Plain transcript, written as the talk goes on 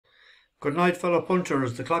Good night, fellow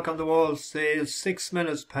punters. The clock on the wall says 6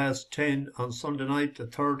 minutes past 10 on Sunday night, the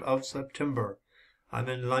 3rd of September. I'm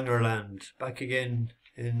in Langerland, back again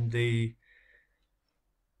in the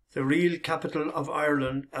real capital of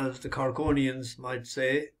Ireland, as the Corkonians might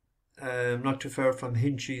say. Not too far from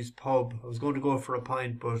Hinchy's pub. I was going to go for a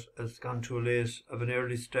pint, but it's gone too late. I have an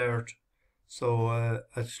early start, so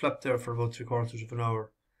I slept there for about 3/4 of an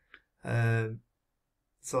hour.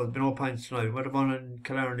 So there'll be no pints tonight. We're on in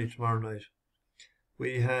Killarney tomorrow night.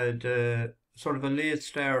 We had sort of a late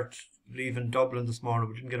start leaving Dublin this morning.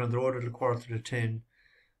 We didn't get on the road until 9:45.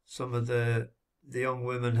 Some of the young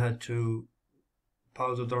women had to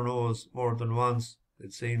powder their nose more than once,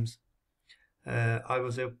 it seems. I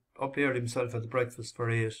was up early myself at the breakfast for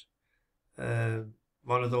 8.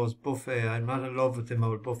 One of those buffet. I'm not in love with them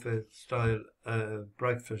old buffet style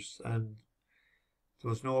breakfasts, and there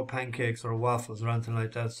was no pancakes or waffles or anything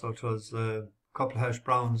like that, so it was a couple of hash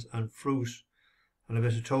browns and fruit and a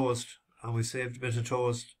bit of toast, and we saved a bit of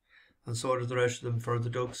toast, and so did the rest of them for the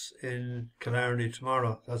ducks in Killarney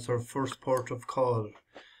tomorrow. That's our first port of call,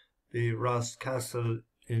 the Roscommon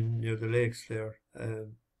near the lakes there.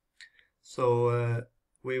 So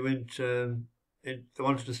we went, they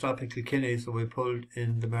wanted to stop in Kilkenny, so we pulled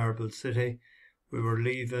in the Marble City. We were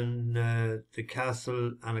leaving the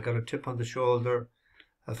castle, and I got a tip on the shoulder.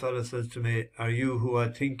 A fella says to me, "Are you who I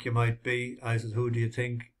think you might be?" I says, "Who do you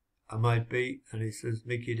think I might be?" And he says,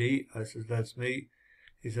 "Mickey D." I says, "That's me."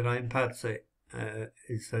 He said, "I'm Patsy."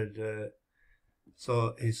 He said,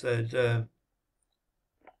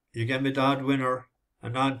 "You gave me the odd winner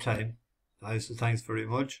and on time." I said, "Thanks very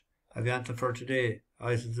much. Have you anything for today?"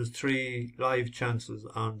 I said, "There's 3 live chances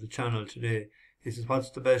on the channel today." He says,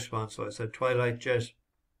 "What's the best one?" So I said, "Twilight Jet."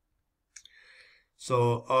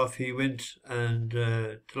 So off he went, and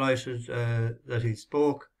delighted that he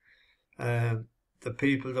spoke. The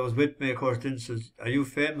people that was with me, of course, didn't say, "Are you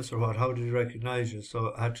famous or what? How did he recognise you?"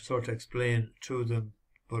 So I had to sort of explain to them.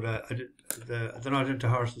 But they're not into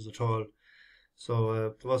horses at all, so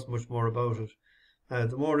there wasn't much more about it. They're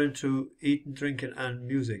more into eating, drinking and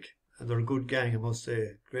music, and they're a good gang, I must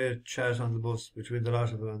say. Great chat on the bus between the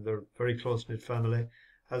lot of them, and they're a very close-knit family,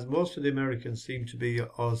 as most of the Americans seem to be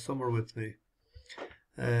all summer with me.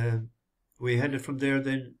 We headed from there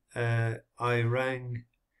then. I rang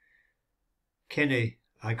Kenny.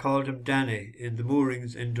 I called him Danny in the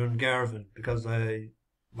moorings in Dungarvan, because I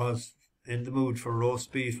was in the mood for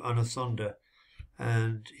roast beef on a Sunday,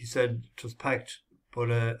 and he said it was packed,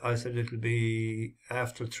 but I said it'll be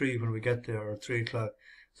after 3 when we get there, or 3 o'clock.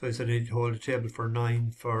 So he said he'd hold a table for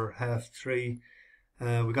 9 for 2:30.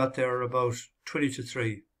 We got there about 20 to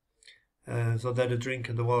 3. So they had a drink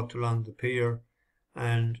and they walked along the pier,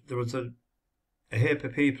 and there was a heap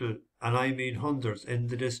of people, and I mean hundreds, in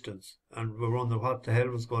the distance, and we were wondering what the hell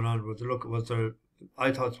was going on.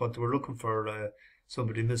 I thought what they were looking for,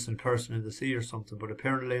 somebody missing person in the sea or something, but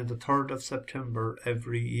apparently on the 3rd of September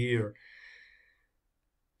every year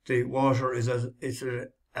the water is at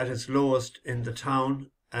its lowest in the town,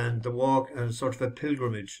 and the walk and sort of a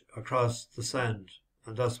pilgrimage across the sand,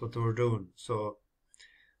 and that's what they were doing. So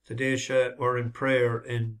the Daisha were in prayer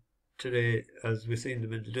in today, as we seen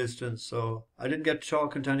them in the distance. So I didn't get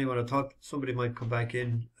talking to anyone. I thought somebody might come back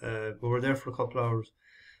in. We were there for a couple of hours,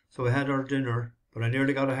 so we had our dinner, but I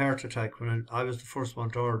nearly got a heart attack when I was the first one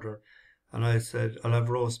to order, and I said, "I'll have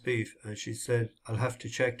roast beef," and she said, "I'll have to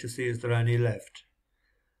check to see is there any left."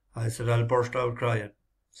 I said, "I'll burst out crying."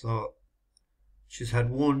 So she's had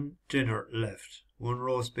one dinner left, one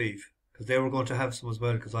roast beef, because they were going to have some as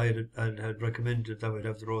well, because I had recommended that we'd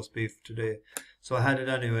have the roast beef today. So I had it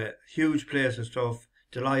anyway. Huge plate of stuff,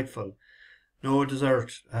 delightful. No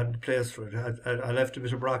dessert. I hadn't a place for it. I left a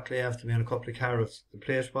bit of broccoli after me and a couple of carrots. The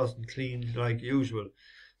plate wasn't cleaned like usual.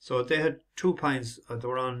 So they had 2 pints. They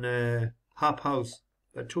were on Hop House.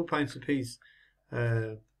 They had 2 pints apiece.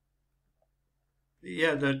 Yeah,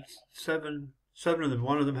 there's seven of them.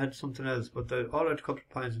 One of them had something else, but they all had a couple of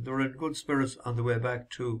pints. They were in good spirits on the way back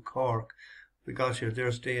to Cork. We got here.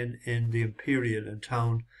 They're staying in the Imperial in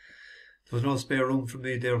town. There was no spare room for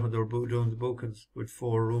me there when they were doing the bookings, with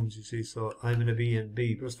 4 rooms, you see, so I'm in a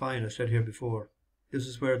B&B. But it's fine, I said here before. This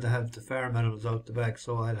is where they have the farm animals out the back,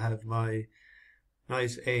 so I'll have my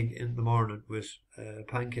nice egg in the morning with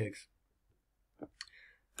pancakes.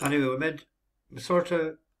 Anyway, we made sort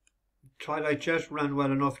of Twilight Jet ran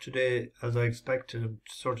well enough today, as I expected him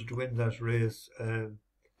to win that race.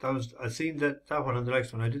 I seen that one and the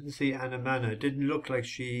next one. I didn't see Anna Mana. It didn't look like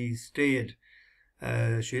she stayed.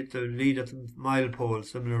 She hit the lead at the mile pole,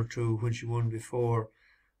 similar to when she won before,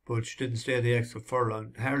 but she didn't stay the extra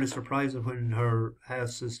furlong. Hardly surprising when her half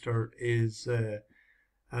sister is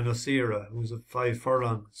and Osira, who's a 5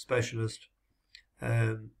 furlong specialist.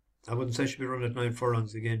 I wouldn't say she'll be running at 9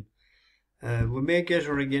 furlongs again. We may get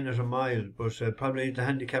her again at a mile, but probably the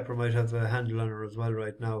handicapper might have a handle on her as well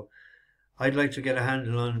right now. I'd like to get a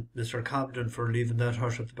handle on Mr. Cobden for leaving that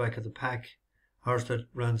horse at the back of the pack. Horse that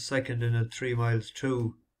ran second in at 3 miles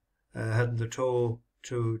 2, hadn't the toe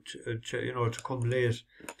to come late.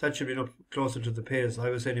 That should be up closer to the pace. I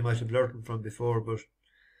was saying he might have learned from before, but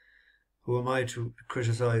who am I to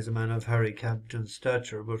criticise a man of Harry Cobden's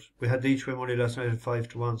stature? But we had the each way money last night at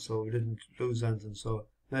 5-1, so we didn't lose anything. So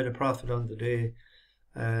made a profit on the day.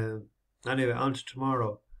 Anyway, on to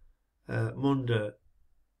tomorrow, Monday.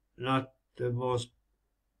 Not the most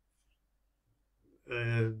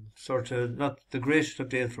not the greatest of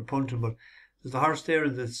days for punting, but there's a horse there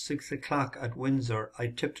in the 6 o'clock at Windsor. I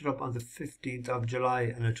tipped it up on the 15th of July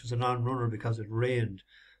and it was a non-runner because it rained,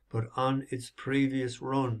 but on its previous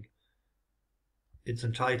run it's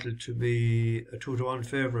entitled to be a 2-1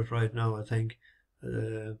 favourite right now, I think.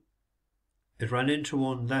 It ran into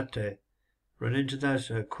one that day, ran into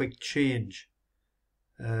that Quick Change.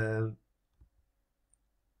 And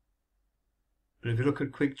if you look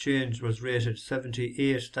at Quick Change, was rated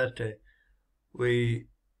 78 that day. We're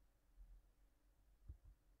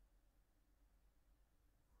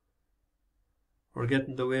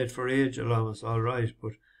getting the weight for age allowance, all right,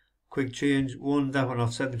 but Quick Change won that one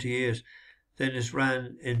off 78. Then it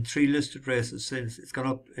ran in 3 listed races since. It's gone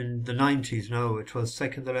up in the 90s now. It was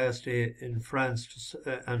second the last day in France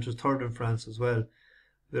and it was third in France as well. A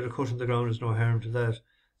bit of cut on the ground is no harm to that.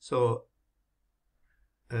 So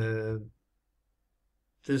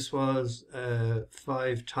this was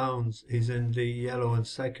 5 Towns. He's in the yellow in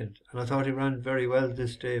second, and I thought he ran very well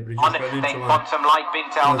this day, but he just ran into one. Quantum Light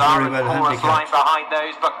Bintel Dar and Chorus Line behind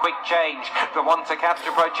those, but Quick Change, the one to catch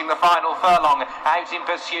approaching the final furlong. Out in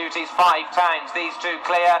pursuit is 5 Towns. These two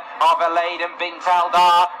clear of Alade and Bintel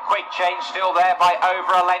Dar. Quick Change still there by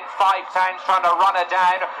over a length. 5 Towns trying to run her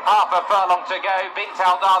down. Half a furlong to go.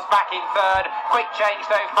 Bintel Dar's back in third. Quick Change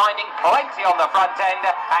though finding plenty on the front end,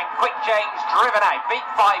 and Quick Change driven out. Big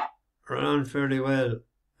 5 ran on fairly well,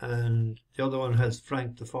 and the other one has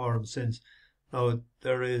franked the form since. Now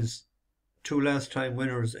there is 2 last time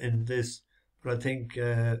winners in this, but I think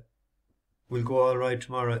we'll go all right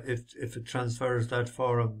tomorrow if it transfers that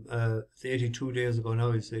form. It's 82 days ago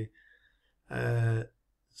now, you see.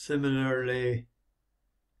 Similarly,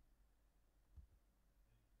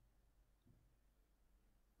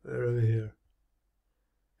 where are we here?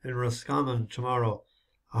 In Roscommon tomorrow,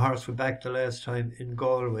 a horse we backed the last time in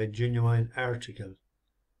Galway, Genuine Article.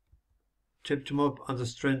 Tipped him up on the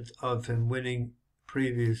strength of him winning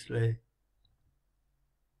previously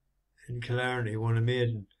in Killarney, won a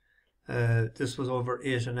maiden. This was over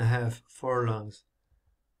 8.5 furlongs.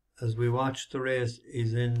 As we watched the race,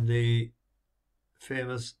 he's in the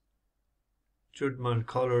famous Judman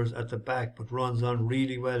colours at the back, but runs on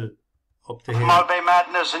really well up the hill. Mulbay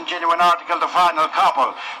Madness and Genuine Article, the final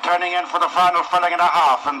couple, turning in for the final furlong and a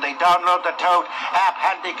half, and they download the tote app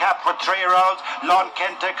handicap for 3-year-olds. Lon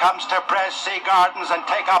Kenta comes to press Sea Gardens and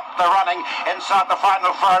take up the running inside the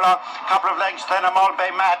final furlong. Couple of lengths then a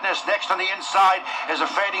Mulbay Madness. Next on the inside is a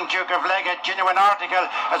fading Duke of Leggett. Genuine Article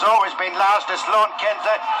has always been last. It's Lon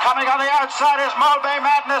Kenta. Coming on the outside is Mulbay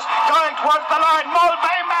Madness, going towards the line.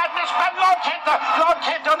 Mulbay Madness, but Lon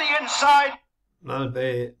Kenta on the inside.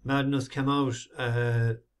 Mulbay Madness came out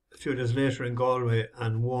a few days later in Galway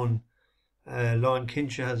and won. Lon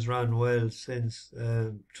Kincha has run well since.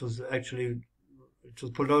 It was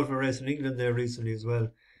pulled out of a race in England there recently as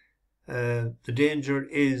well. The danger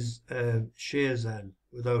is Shazan,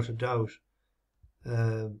 without a doubt.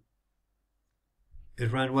 It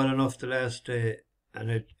ran well enough the last day, and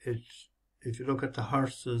it if you look at the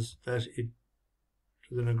horses that it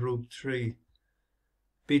was in a Group 3.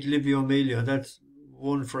 Beat Livio Amelia, that's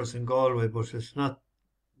one for us in Galway, but it's not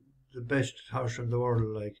the best horse in the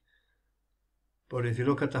world, like. But if you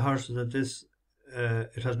look at the horses at this,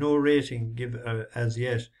 it has no rating as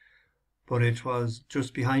yet, but it was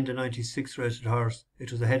just behind a 96 rated horse.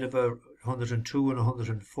 It was ahead of a 102 and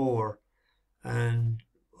 104, and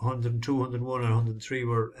 102, 101 and 103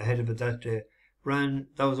 were ahead of it that day. That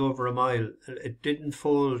was over a mile. It didn't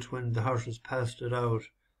fold when the horses passed it out.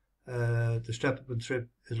 The step up and trip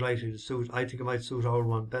is likely to suit. I think it might suit our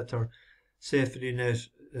one better. Safety Net,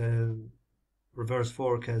 Reverse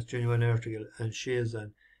Forecast, Genuine Article and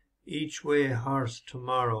Shazan. Each way horse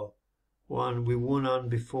tomorrow. One we won on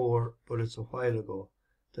before, but it's a while ago.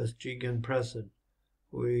 That's Geganpressing.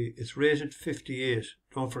 It's rated 58.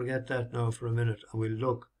 Don't forget that now for a minute, and we'll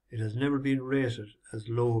look. It has never been rated as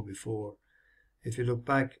low before. If you look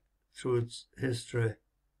back through its history,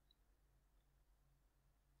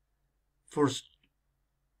 first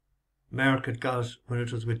market got when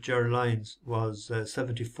it was with Ger Lyons was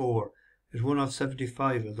 74. It won off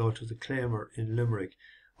 75, although it was a claimer in Limerick.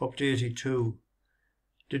 Up to 82.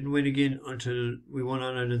 Didn't win again until we won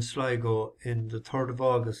on it in Sligo in the 3rd of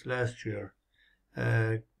August last year.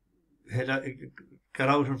 Got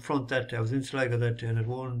out in front that day. I was in Sligo that day and it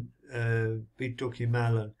won, beat Ducky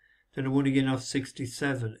Malin. Then it won again off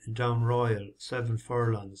 67 in Down Royal, 7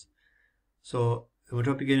 furlongs. So it went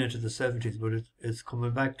up again into the 70s, but it's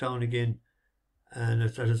coming back down again, and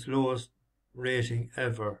it's at its lowest rating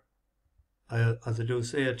ever. As I do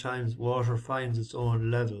say at times, water finds its own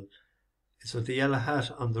level. It's with the yellow hat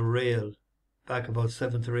on the rail, back about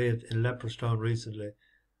 7th or 8th in Leopardstown recently,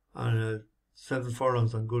 on 7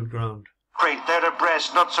 furlongs on good ground. They're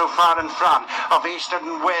abreast, not so far in front of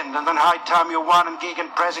Eastern Wind, and then High Time You Won and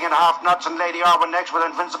Geganpressing and Half Nuts and Lady Arwen next with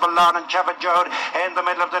Invincible Lawn and Cheva Jode. In the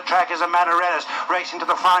middle of the track is Amarelis racing to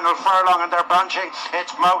the final furlong, and they're bunching.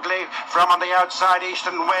 It's Mowgli from on the outside,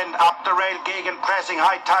 Eastern Wind up the rail, Geganpressing,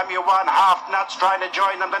 High Time You Won, Half Nuts trying to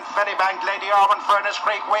join them, then Ferrybank, Lady Arwen, Furnace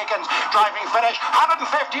Creek Weekends driving finish,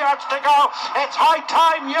 150 yards to go. It's High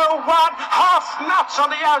Time You Won, Half Nuts on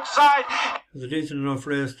the outside. It was a decent enough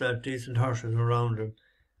race, that decent horses around him.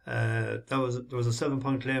 There was a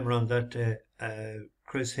 7-point claim around that day.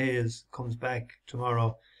 Chris Hayes comes back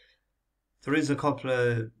tomorrow. There is a couple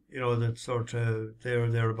of, that sort of there or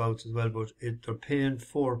thereabouts as well, but they're paying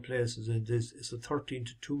 4 places in this. It's a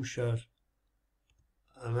 13-2 shot.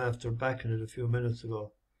 I'm after backing it a few minutes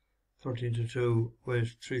ago. 13-2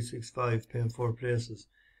 with 365 paying 4 places.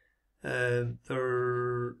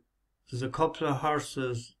 There's a couple of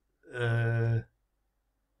horses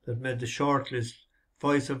that made the shortlist.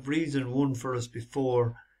 Voice of Reason won for us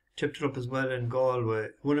before, tipped it up as well in Galway.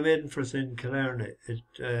 Would have made it for us in Killarney.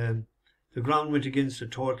 The ground went against it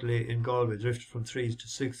totally in Galway, drifted from 3s to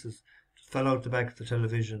 6s, fell out the back of the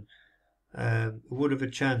television. Would have a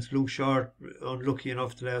chance. Luke Short, unlucky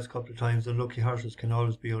enough the last couple of times. Unlucky horses can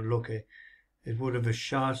always be unlucky. It would have a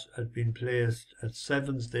shot at being placed at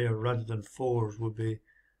 7s there rather than 4s would be.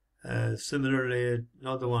 Similarly,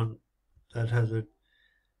 another one that has an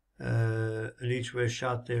each way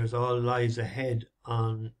shot there is All Lies Ahead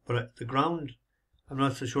on, but the ground, I'm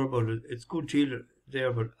not so sure about it. It's good deal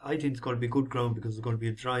there, but I think it's going to be good ground because it's going to be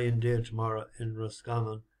a drying day tomorrow in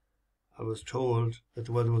Roscommon. I was told that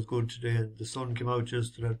the weather was good today and the sun came out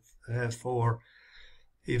just at 4,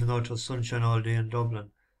 even though it was sunshine all day in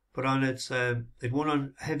Dublin. But on it won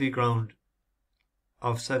on heavy ground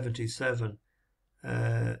of 77.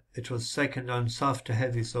 It was second on soft to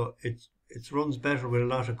heavy, so it runs better with a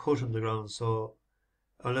lot of cut on the ground. So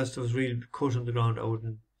unless there was real cut on the ground, I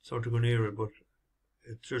wouldn't sort of go near it. But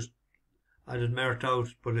it's just, I had marked out.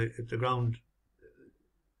 But if the ground,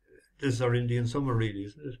 this is our Indian summer, really,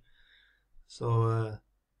 isn't it? So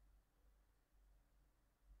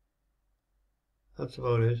that's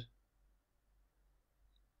about it.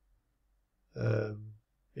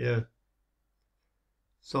 Yeah.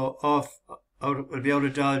 So we'll be out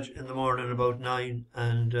of Dodge in the morning about 9,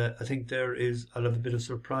 and I think I'll have a bit of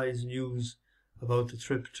surprise news about the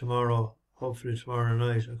trip tomorrow, hopefully tomorrow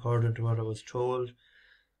night, according to what I was told.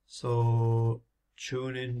 So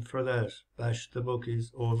tune in for that. Bash the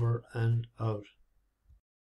Bookies, over and out.